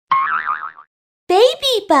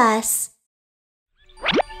BabyBus.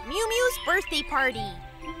 Miu Miu's birthday party.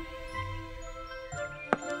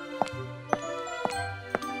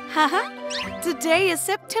 Haha! Today is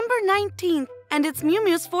September 19th, and it's Miu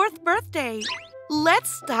Miu's 4th birthday.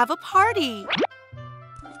 Let's have a party.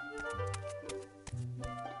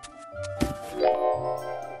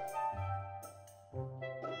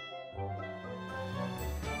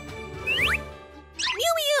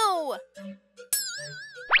 Miu Miu!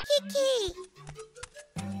 Kiki!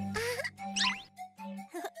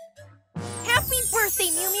 Happy birthday,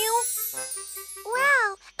 Miu Miu!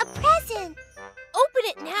 Wow, a present! Open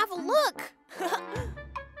it and have a look. Oh,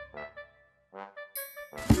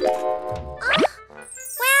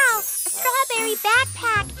 wow, a strawberry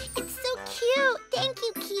backpack. It's so cute. Thank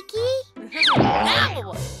you, Kiki.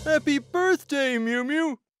 Ow! Happy birthday, Miu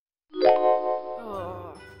Miu!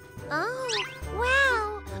 Oh,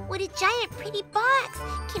 wow. What a giant pretty box.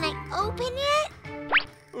 Can I open it?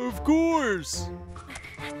 Of course!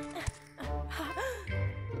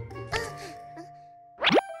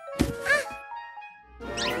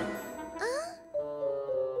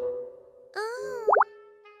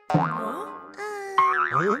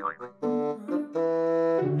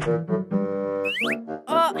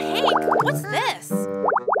 Hank, what's this?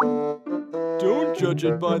 Don't judge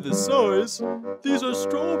it by the size. These are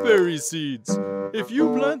strawberry seeds. If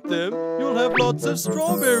you plant them, you'll have lots of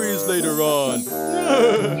strawberries later on.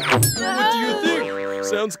 What do you think?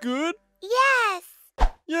 Sounds good? Yes.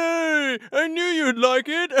 Yay! I knew you'd like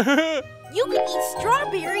it. You can eat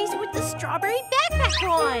strawberries with the strawberry backpack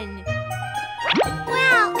on.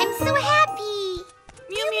 Wow, I'm so happy.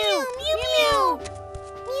 Miu Miu! Miu Miu!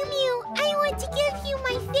 Miu Miu, I want to give you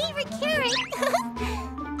my favorite carrot.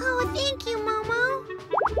 Oh, thank you, Momo.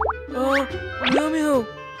 Oh, Miu Miu,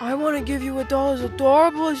 I want to give you a doll as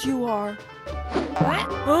adorable as you are. What?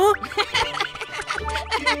 Huh?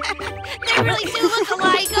 They really do look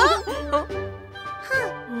alike, huh?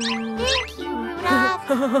 Thank you, Rudolph.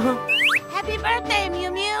 Happy birthday, Miu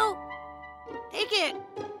Miu. Take it.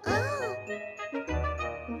 Oh.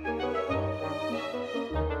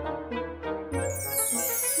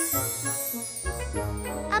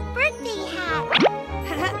 A birthday hat.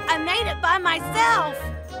 I made it by myself.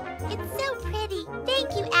 It's so pretty.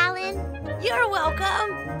 Thank you, Alan. You're welcome.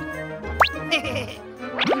 Miu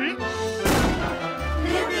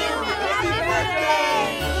Miu, happy birthday!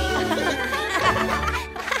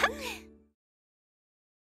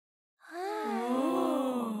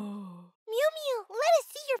 Miu Miu, let us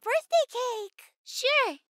see your birthday cake.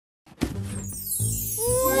 Sure.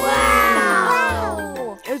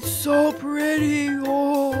 Wow! It's so pretty.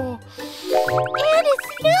 Oh. And it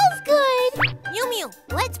smells good. Miu Miu,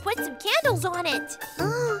 let's put some candles on it.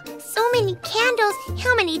 Oh, so many candles.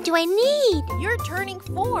 How many do I need? You're turning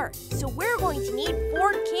 4, so we're going to need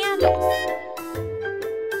 4 candles.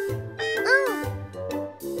 Oh.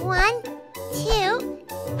 1, 2,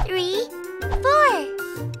 3, 4.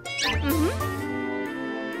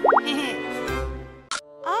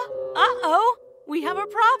 Uh-oh. We have a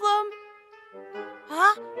problem.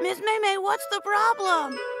 Huh? Miss Maymay, what's the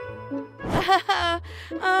problem?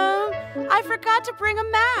 I forgot to bring a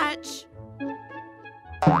match.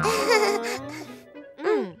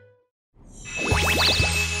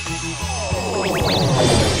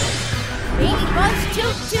 BabyBus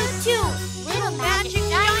toot toot toot. Little magic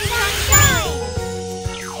shine shine shine.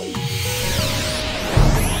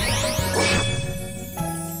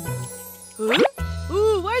 Huh?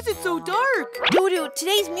 Ooh, why is it so dark? Doo-doo,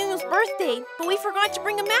 today's Miu Miu's birthday, but we forgot to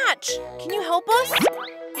bring a match. Can you help us?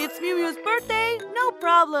 It's Miu Miu's birthday, no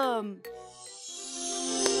problem.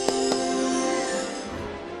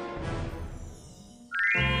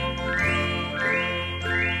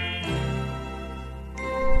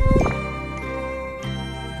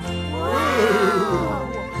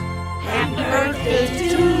 Happy birthday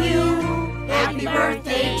to you. Happy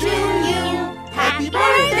birthday to you. Happy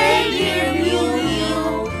birthday, dear Miu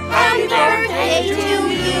Miu. Happy birthday to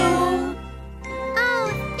you. Oh,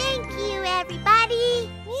 thank you, everybody.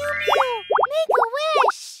 Miu Miu, make a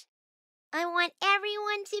wish. I want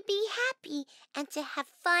everyone to be happy and to have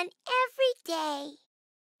fun every day.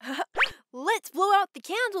 Let's blow out the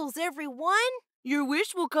candles, everyone. Your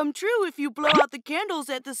wish will come true if you blow out the candles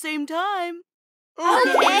at the same time.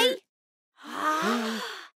 Okay.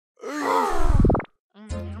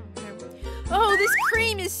 Oh, this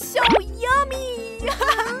cream is so yummy!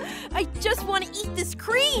 I just want to eat this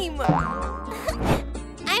cream!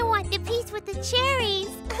 I want the piece with the cherries.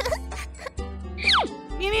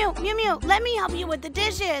 Miu Miu, let me help you with the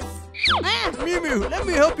dishes. Miu Miu, let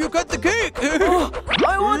me help you cut the cake. Oh,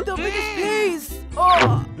 I want the biggest piece.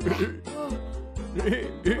 Oh.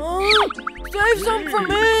 Save some for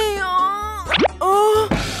me! Oh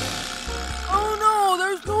no,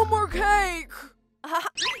 there's no more cake!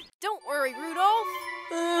 Don't worry, Rudolph.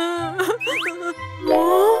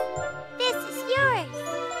 This is yours.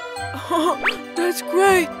 Oh, that's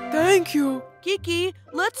great, thank you. Kiki,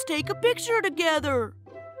 let's take a picture together.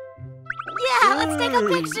 Yeah, let's take a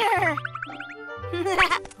picture.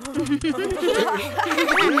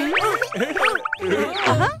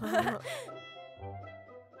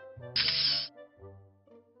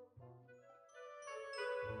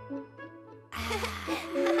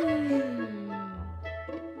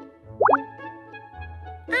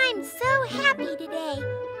 I'm so happy today.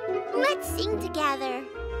 Let's sing together.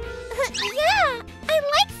 Yeah, I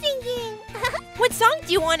like singing. What song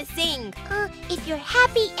do you want to sing? If you're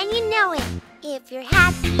happy and you know it. If you're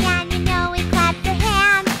happy and you know it, clap your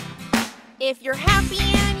hands. If you're happy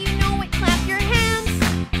and you know it, clap your hands.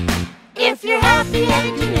 If you're happy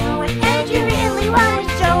and you know it, and you really want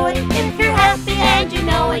to show it. If you're happy and you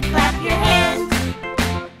know it, clap your hands.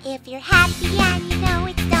 If you're happy and you know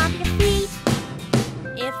it, stomp your feet.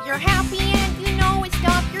 If you're happy and you know it,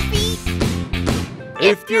 stomp your feet.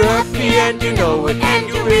 If you're happy and you know it, and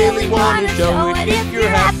you really want to show it. If you're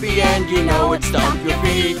happy and you know it, stomp your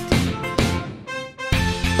feet.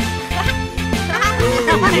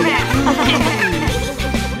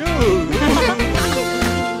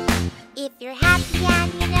 If you're happy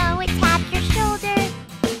and you know it, tap your shoulder.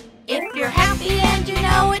 If you're happy and you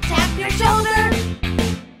know it, tap your shoulder.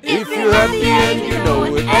 If you're happy and you know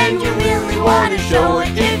it, and you really want to show it.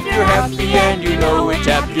 If you're happy and you know it,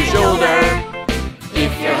 tap your shoulder.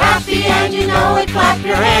 If you're happy and you know it, clap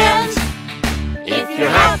your hands. If you're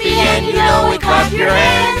happy and you know it, clap your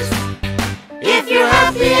hands. If you're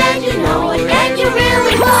happy and you know it, and you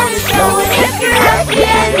really want to show it. If you're happy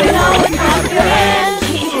and you know it, clap your hands.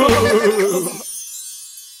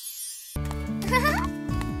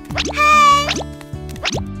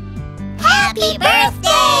 Happy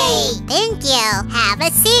birthday! Thank you. Have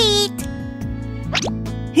a seat.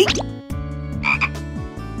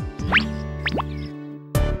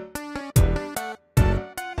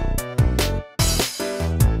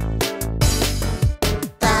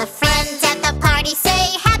 The friends at the party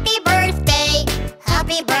say happy birthday,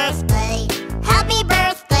 happy birthday, happy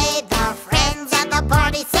birthday. The friends at the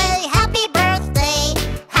party say happy birthday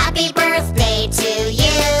to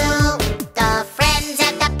you. The friends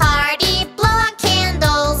at the party blow out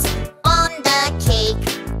candles on the cake,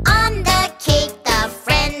 on the cake. The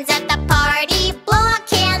friends at the party blow out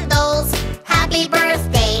candles. Happy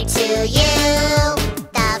birthday to you.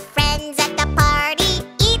 The friends at the party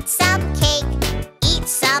eat some cake, eat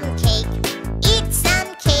some cake, eat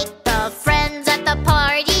some cake. The friends at the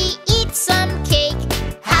party eat some cake.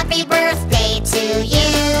 Happy birthday to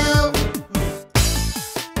you.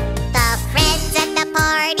 The friends at the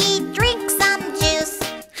party drink some juice,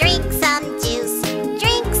 drink some juice,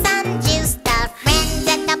 drink some juice. The friends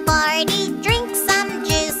at the party drink some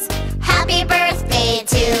juice. Happy birthday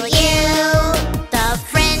to you. The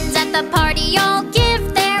friends at the party all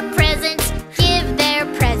give their presents, give their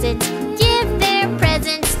presents, give their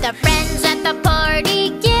presents. The friends at the party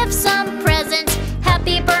give some presents.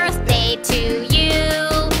 Happy birthday to you.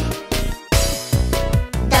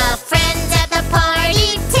 The friends at the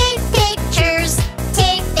party take pictures,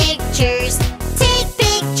 take pictures, take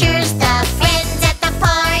pictures. The friends at the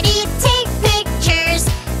party take pictures.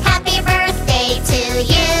 Happy birthday to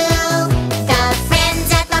you. The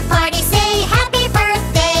friends at the party say happy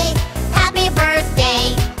birthday, happy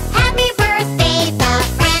birthday, happy birthday. The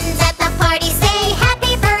friends at the party say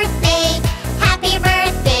happy birthday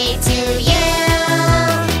to you.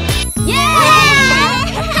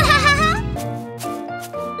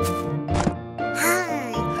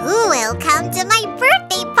 Who will come to my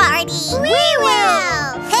birthday party? We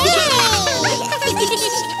will! Hey!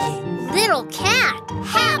 Little cat,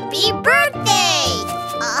 happy birthday!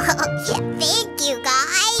 Oh, yeah, thank you,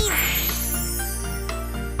 guys!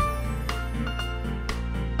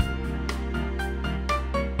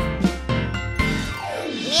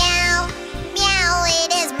 Meow, meow,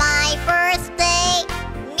 it is my birthday.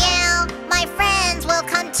 Meow, my friends will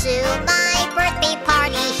come to my birthday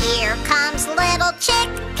party. Here comes little chick,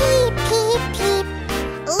 peep, peep, peep.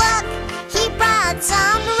 Look, he brought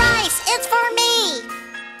some rice, it's for me.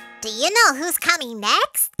 Do you know who's coming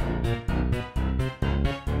next?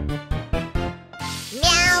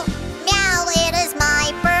 Meow, meow, it is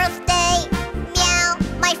my birthday. Meow,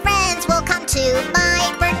 my friends will come to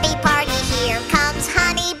my birthday party. Here comes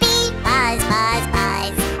Honeybee, buzz, buzz,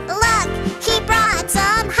 buzz. Look, he brought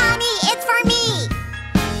some honey, it's for me.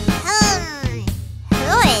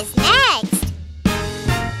 Who is next?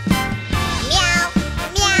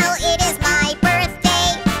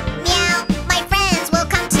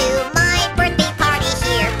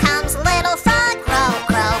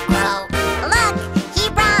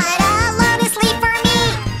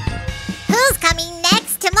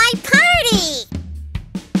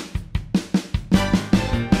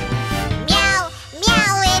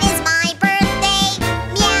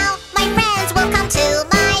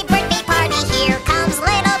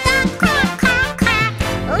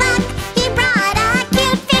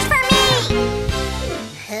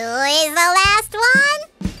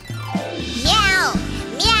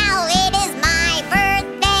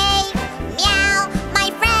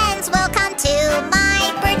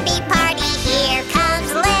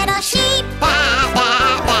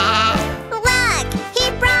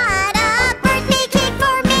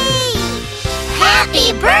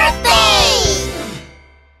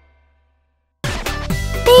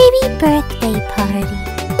 baby birthday party.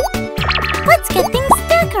 Let's get things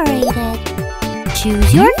decorated.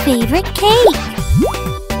 Choose your favorite cake.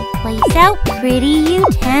 Place out pretty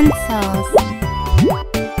utensils.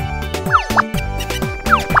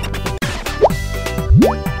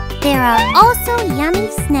 There are also yummy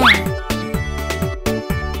snacks.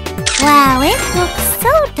 Wow, it looks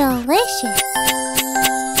so delicious.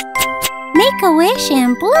 Make a wish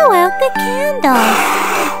and blow out the candles.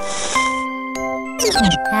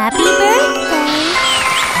 Happy birthday!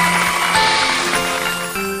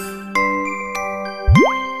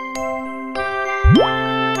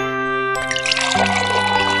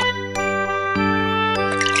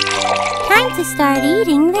 Time to start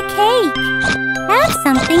eating the cake. Have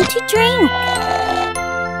something to drink.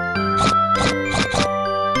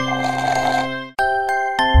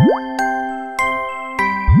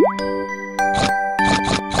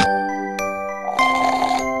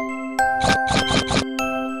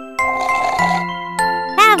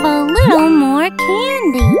 Have a little more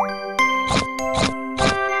candy.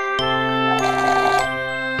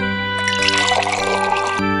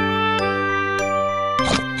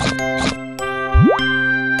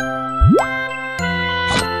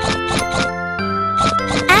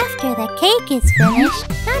 After the cake is finished,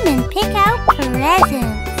 come and pick out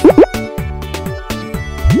presents.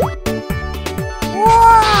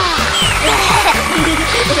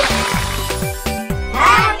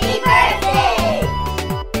 Happy birthday!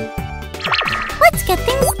 Let's get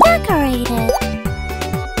things decorated.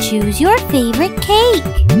 Choose your favorite cake.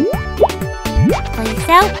 Place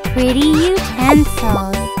out pretty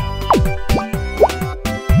utensils.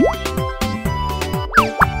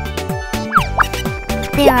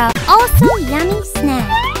 There are also yummy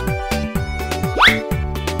snacks.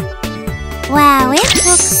 Wow, it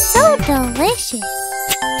looks so delicious.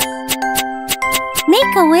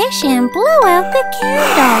 Make a wish and blow out the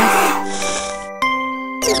candles.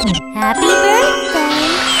 Happy birthday!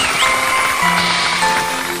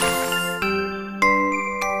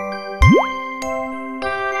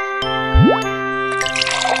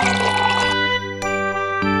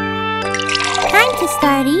 Time to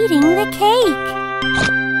start eating the cake.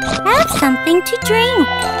 Have something to drink.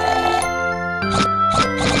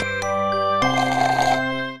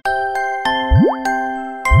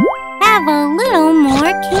 Have a little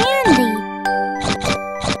more candy.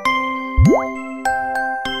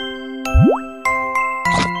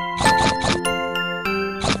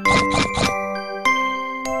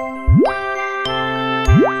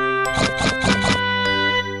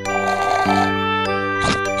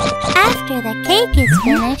 After the cake is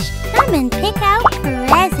finished, come and pick out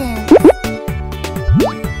presents.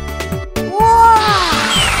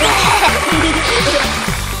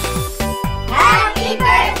 Happy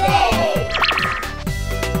birthday!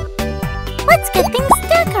 Let's get things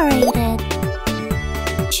decorated.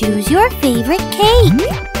 Choose your favorite cake.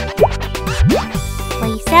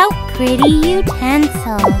 Place out pretty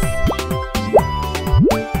utensils.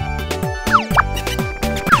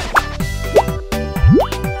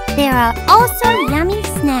 There are also yummy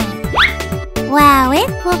snacks. Wow, it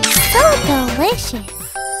looks so delicious.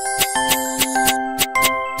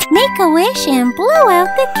 Make a wish and blow out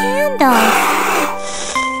the candles.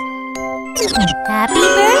 Happy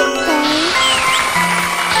birthday!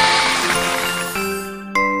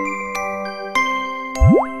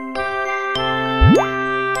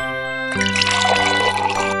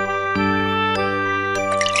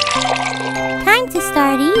 Time to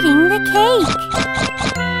start eating the cake.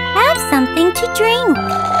 Have something to drink.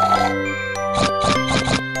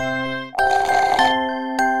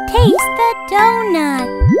 Taste the donut.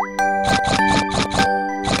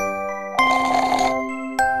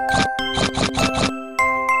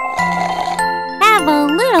 Have a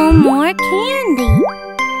little more candy.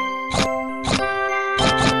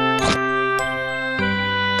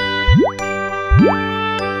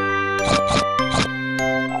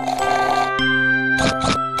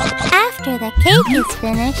 After the cake is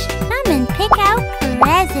finished, come and pick out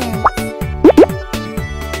presents.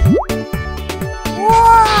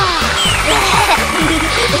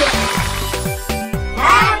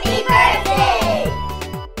 Happy birthday!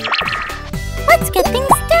 Let's get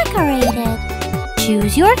things decorated.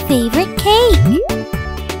 Choose your favorite cake.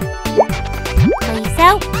 Place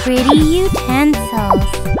out pretty utensils.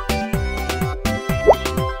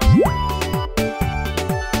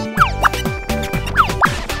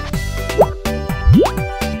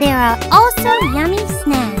 There are also yummy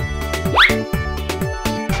snacks.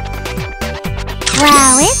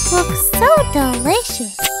 Wow, it looks so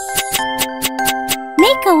delicious.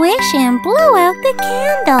 Make a wish and blow out the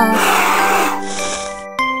candles.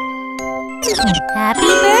 Happy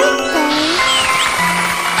birthday!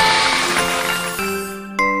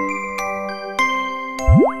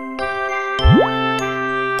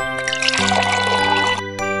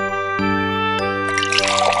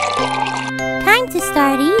 Time to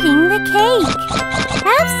start eating the cake.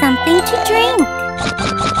 Have something to drink.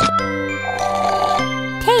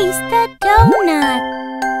 Taste the donut.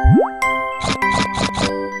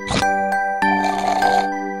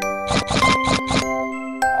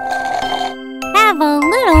 Have a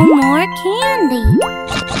little more candy.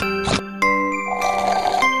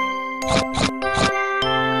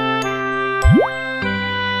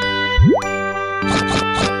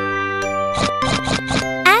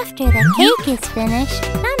 After the cake is finished,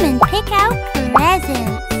 come and pick out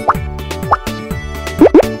presents.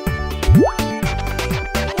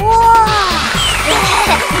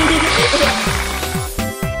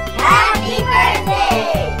 Happy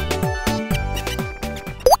birthday!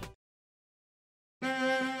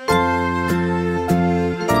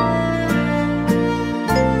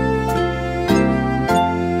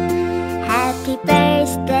 Happy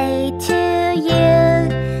birthday to you.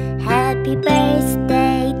 Happy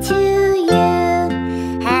birthday to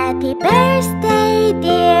you. Happy birthday,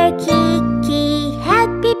 dear Kiki.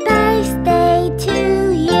 Happy birthday to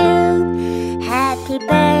you. Happy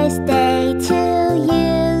birthday to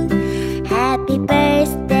you. Happy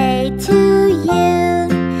birthday to you.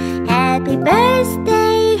 Happy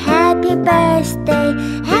birthday, happy birthday.